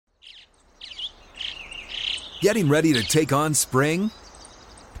Getting ready to take on spring?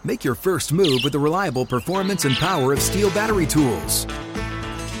 Make your first move with the reliable performance and power of Steel battery tools.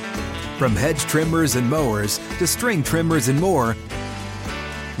 From hedge trimmers and mowers to string trimmers and more,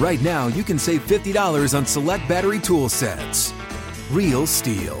 right now you can save $50 on select battery tool sets. Real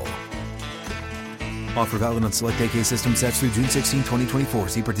Steel. Offer valid on select AK system sets through June 16, 2024.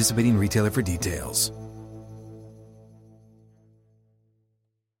 See participating retailer for details.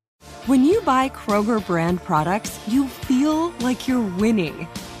 When you buy Kroger brand products, you feel like you're winning.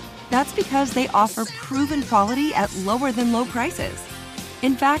 That's because they offer proven quality at lower than low prices.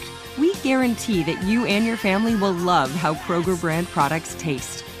 In fact, we guarantee that you and your family will love how Kroger brand products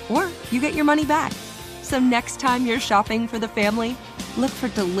taste, or you get your money back. So next time you're shopping for the family, look for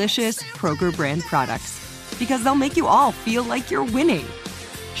delicious Kroger brand products, because they'll make you all feel like you're winning.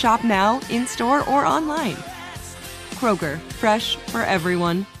 Shop now, in-store, or online. Kroger, fresh for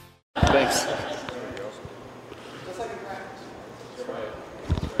everyone. Thanks.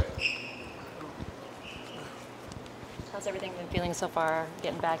 How's everything been feeling so far?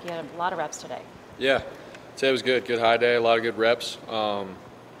 Getting back, you had a lot of reps today. Yeah, today was good. Good high day, a lot of good reps.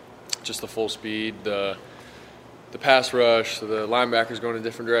 Just the full speed, the pass rush, the linebackers going a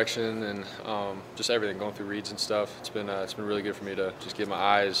different direction, and just everything, going through reads and stuff. It's been really good for me to just get my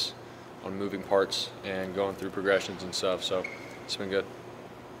eyes on moving parts and going through progressions and stuff. So it's been good.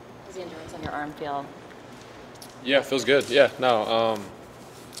 How's the endurance on your arm feel? Yeah, it feels good. Yeah, no.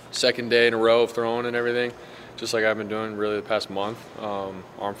 Second day in a row of throwing and everything, just like I've been doing really the past month.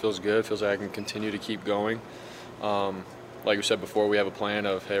 Arm feels good. Feels like I can continue to keep going. Like we said before, we have a plan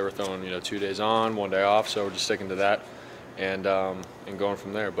of, hey, we're throwing 2 days on, 1 day off, so we're just sticking to that and going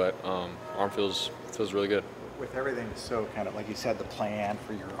from there. But arm feels really good. With everything so kind of, like you said, the plan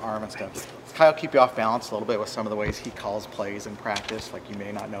for your arm and stuff, does Kyle keep you off balance a little bit with some of the ways he calls plays in practice? Like you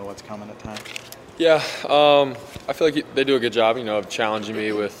may not know what's coming at times? Yeah, I feel like they do a good job, of challenging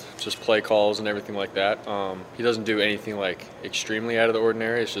me with just play calls and everything like that. He doesn't do anything like extremely out of the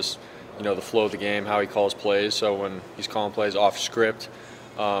ordinary. It's just, the flow of the game, how he calls plays. So when he's calling plays off script,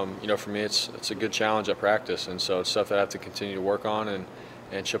 for me it's a good challenge at practice, and so it's stuff that I have to continue to work on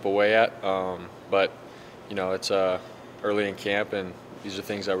and chip away at. But it's early in camp, and these are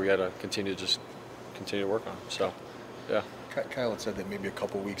things that we got to continue to work on. So, yeah. Kyle had said that maybe a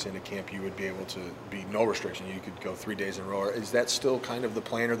couple weeks into camp you would be able to be no restriction. You could go 3 days in a row. Is that still kind of the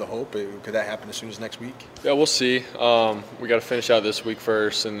plan or the hope? Could that happen as soon as next week? Yeah, we'll see. We got to finish out this week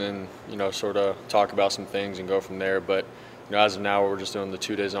first, and then sort of talk about some things and go from there. But as of now, we're just doing the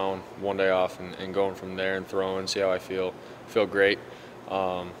 2 days on, 1 day off, and going from there and throwing, see how I feel. Feel great.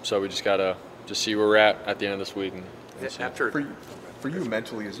 So we just got to see where we're at the end of this week. For you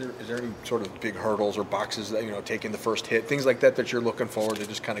mentally, is there any sort of big hurdles or boxes that, taking the first hit, things like that you're looking forward to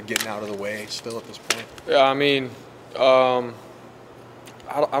just kind of getting out of the way still at this point? Yeah, I mean, I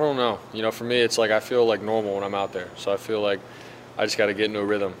don't know. For me, it's like I feel like normal when I'm out there. So I feel like I just got to get into a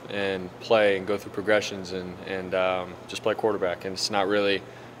rhythm and play and go through progressions and just play quarterback. And it's not really,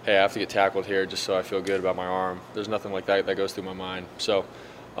 hey, I have to get tackled here just so I feel good about my arm. There's nothing like that goes through my mind. So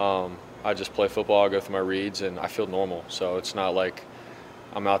I just play football, I go through my reads, and I feel normal. So it's not like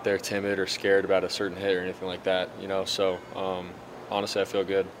I'm out there timid or scared about a certain hit or anything like that, So honestly, I feel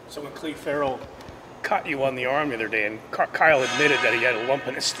good. So when Cleve Farrell caught you on the arm the other day, and Kyle admitted that he had a lump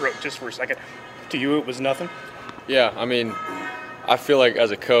in his throat just for a second, to you it was nothing? Yeah, I mean, I feel like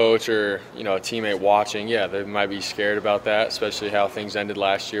as a coach or a teammate watching, yeah, they might be scared about that, especially how things ended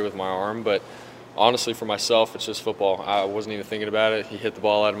last year with my arm. But honestly, for myself, it's just football. I wasn't even thinking about it. He hit the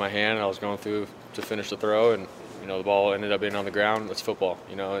ball out of my hand, and I was going through to finish the throw, and the ball ended up being on the ground. That's football,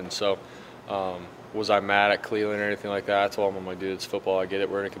 And so, was I mad at Cleveland or anything like that? I told him, I'm like, dude, it's football. I get it.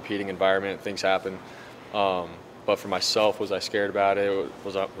 We're in a competing environment. Things happen. But for myself, was I scared about it?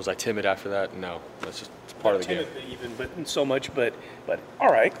 Was I timid after that? No. That's just part of the game. Timid even, but so much. But all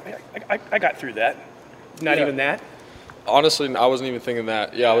right, I got through that. Not even that. Honestly, I wasn't even thinking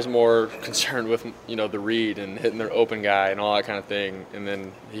that. Yeah, I was more concerned with the read and hitting their open guy and all that kind of thing. And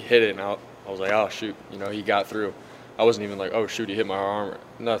then he hit it, and I was like, oh shoot, he got through. I wasn't even like, oh shoot, he hit my arm,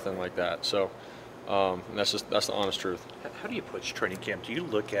 nothing like that. So that's the honest truth. How do you approach training camp? Do you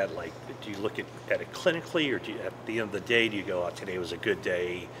look at it clinically, or do you, at the end of the day, do you go, oh, today was a good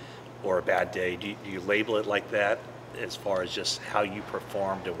day or a bad day? Do you label it like that as far as just how you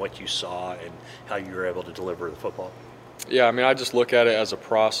performed and what you saw and how you were able to deliver the football? Yeah, I mean, I just look at it as a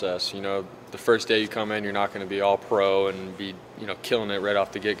process. The first day you come in, you're not going to be all pro and be, killing it right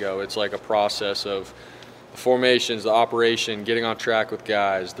off the get-go. It's like a process of the formations, the operation, getting on track with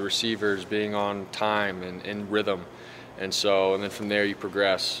guys, the receivers being on time and in rhythm. And then from there you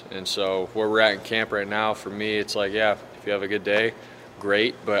progress. And so where we're at in camp right now, for me, it's like, yeah, if you have a good day,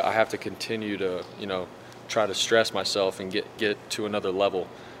 great, but I have to continue to, try to stress myself and get to another level.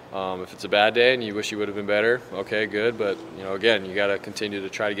 If it's a bad day and you wish you would have been better, okay, good. But, again, you got to continue to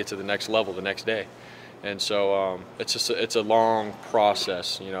try to get to the next level the next day. And so it's a long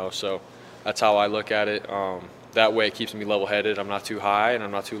process, so that's how I look at it. That way it keeps me level-headed. I'm not too high and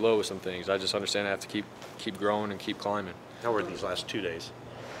I'm not too low with some things. I just understand I have to keep growing and keep climbing. How were these last 2 days?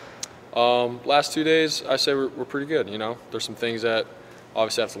 Last 2 days, I say we're pretty good. There's some things that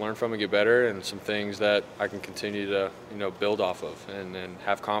obviously I have to learn from and get better, and some things that I can continue to build off of and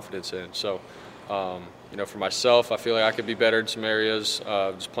have confidence in. So for myself, I feel like I could be better in some areas,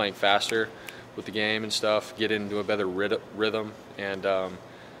 just playing faster with the game and stuff, get into a better rhythm, and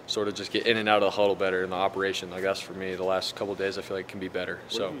sort of just get in and out of the huddle better in the operation. I guess for me, the last couple of days, I feel like it can be better.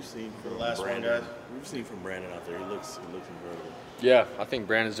 What have you seen from Brandon? What have you seen from Brandon out there? He looks incredible. Yeah, I think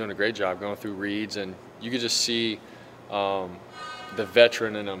Brandon's doing a great job going through reads, and you could just see the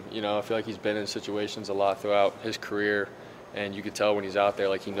veteran in him. I feel like he's been in situations a lot throughout his career, and you could tell when he's out there,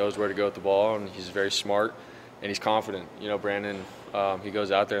 like, he knows where to go with the ball, and he's very smart, and he's confident. Brandon, he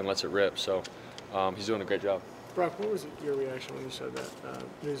goes out there and lets it rip, so he's doing a great job. Brock, what was your reaction when you saw that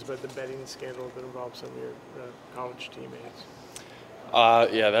news about the betting scandal that involved some of your college teammates?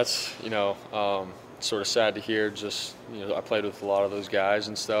 Yeah, that's, sort of sad to hear. Just, I played with a lot of those guys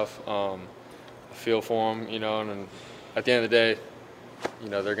and stuff. I feel for them, and at the end of the day,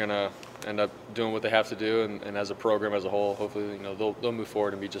 they're going to end up doing what they have to do, and as a program as a whole, hopefully, they'll move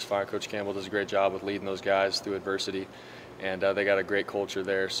forward and be just fine. Coach Campbell does a great job with leading those guys through adversity, and they got a great culture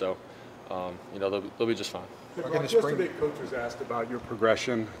there, so, they'll be just fine. Yesterday, Coach was asked about your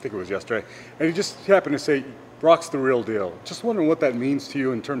progression. I think it was yesterday, and he just happened to say, Brock's the real deal. Just wondering what that means to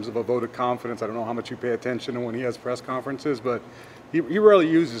you in terms of a vote of confidence. I don't know how much you pay attention to when he has press conferences, but he rarely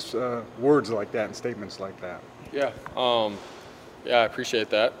uses words like that and statements like that. Yeah, I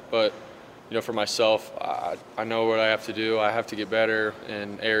appreciate that. But, for myself, I know what I have to do. I have to get better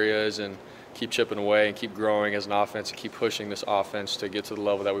in areas and keep chipping away and keep growing as an offense and keep pushing this offense to get to the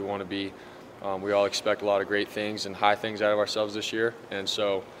level that we want to be. We all expect a lot of great things and high things out of ourselves this year, and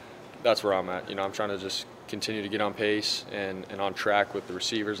so that's where I'm at. I'm trying to just continue to get on pace and on track with the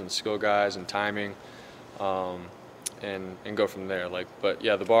receivers and skill guys and timing, and go from there. But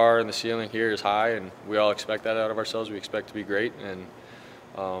yeah, the bar and the ceiling here is high, and we all expect that out of ourselves. We expect to be great, and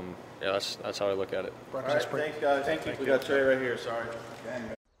yeah, that's how I look at it. All right, thanks, guys. Thank you. We got Trey right here. Sorry.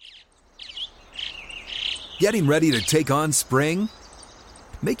 Getting ready to take on spring?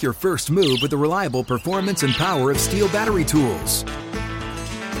 Make your first move with the reliable performance and power of Steel battery tools.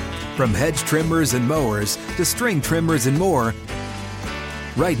 From hedge trimmers and mowers to string trimmers and more,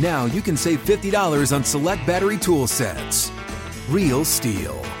 right now you can save $50 on select battery tool sets. Real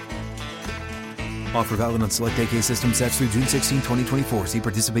Steel. Offer valid on select AK system sets through June 16, 2024. See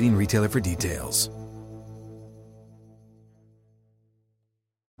participating retailer for details.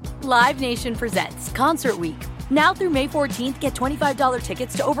 Live Nation presents Concert Week. Now through May 14th, get $25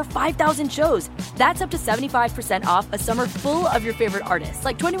 tickets to over 5,000 shows. That's up to 75% off a summer full of your favorite artists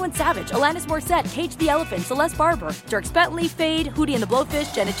like 21 Savage, Alanis Morissette, Cage the Elephant, Celeste Barber, Dierks Bentley, Fade, Hootie and the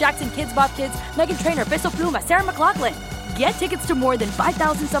Blowfish, Janet Jackson, Kids Bop Kids, Meghan Trainor, Peso Pluma, Sarah McLachlan. Get tickets to more than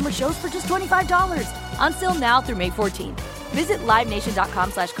 5,000 summer shows for just $25. On sale now through May 14th. Visit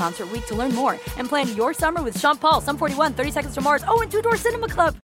livenation.com/concertweek to learn more and plan your summer with Sean Paul, Sum 41, 30 Seconds to Mars, and Two Door Cinema Club.